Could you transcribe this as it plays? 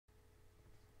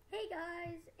Hey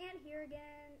guys, Ant here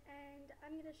again, and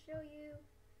I'm gonna show you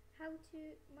how to,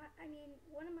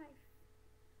 one of my,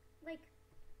 like,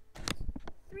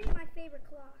 three of my favorite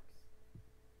clocks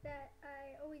that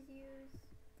I always use,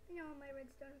 on my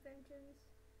redstone inventions.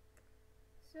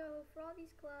 So for all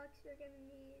these clocks, you're gonna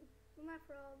need, well, not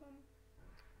for all of them,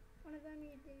 one of them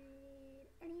you need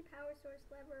any power source,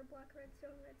 lever, block of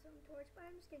redstone torch, but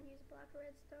I'm just gonna use a block of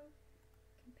redstone.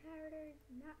 Comparator,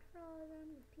 not for all of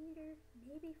them. Repeater,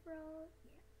 maybe for all,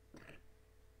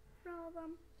 for all of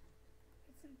them.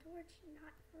 Redstone torch,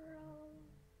 not for all of them.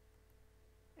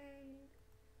 And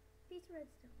piece of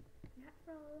redstone, not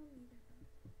for all of them either.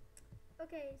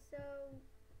 Okay, so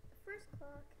the first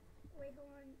clock, wait,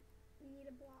 hold on, you need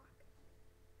a block.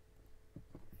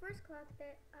 The first clock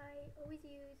that I always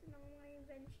use in all my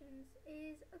inventions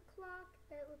is a clock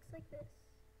that looks like this.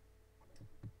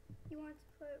 You want to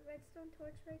put redstone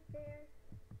torch right there,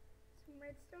 some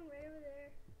redstone right over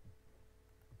there,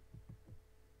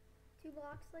 2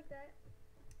 blocks like that,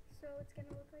 so it's going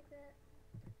to look like that.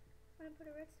 I'm going to put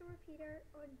a redstone repeater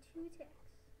on 2 ticks.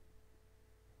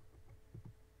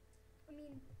 1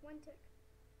 tick.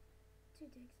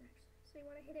 2 ticks actually, so you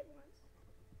want to hit it once.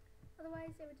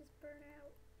 Otherwise it would just burn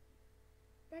out.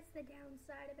 That's the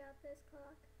downside about this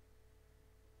clock.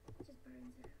 It just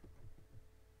burns out.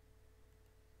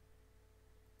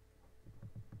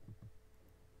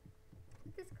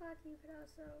 With this clock you could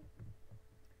also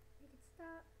make it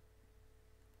stop,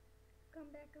 come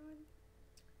back on.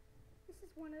 This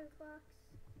is one of the clocks,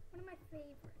 one of my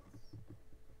favorites.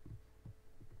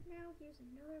 Now here's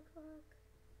another clock.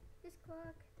 This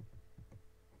clock,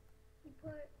 you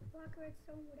put a block of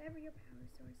redstone, whatever your power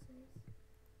source is,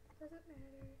 doesn't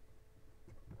matter.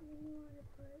 And then you want to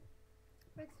put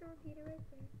redstone repeater right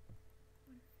there.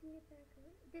 You want to feed it back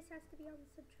over. This has to be on the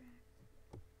subtract.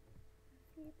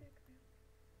 Feed it back around.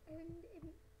 And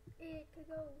it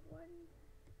could go one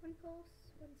pulse,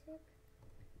 1 tick,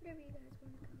 whatever you guys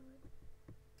want to call it.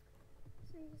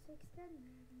 So you just extend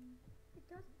that and it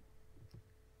doesn't.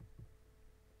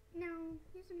 Now,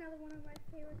 here's another one of my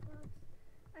favorite clocks.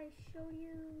 I showed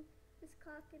you this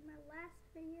clock in my last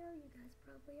video. You guys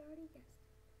probably already guessed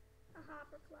it. A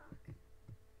hopper clock.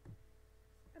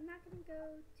 I'm not going to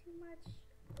go too much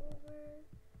over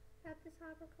about this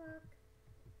hopper clock.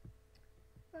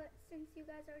 But since you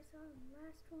guys already saw it in the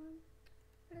last one,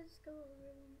 I'm going to just go over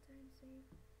it one more time. So you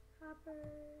hopper.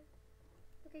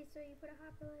 Okay, so you put a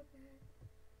hopper like that.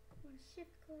 You want to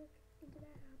shift click into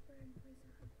that hopper and place a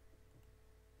hopper.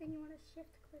 Then you want to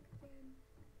shift click again.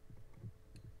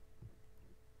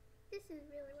 This is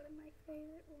really one of my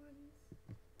favorite ones.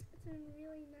 It's a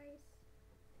really nice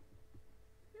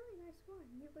one.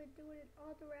 You could do it in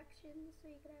all directions, so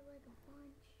you could have like a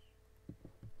bunch.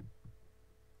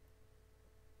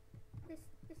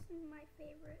 This is my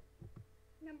favorite.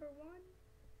 Number 1,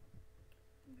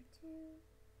 number 2,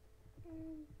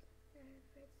 and that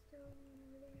redstone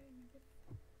over there. And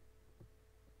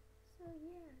so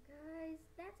yeah, guys,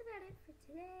 that's about it for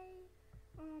today.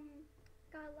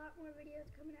 Got a lot more videos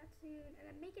coming out soon, and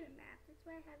I'm making a map. That's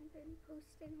why I haven't been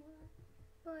posting a lot.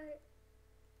 But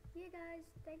yeah, guys,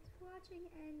 thanks for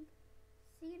watching, and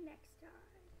see you next time.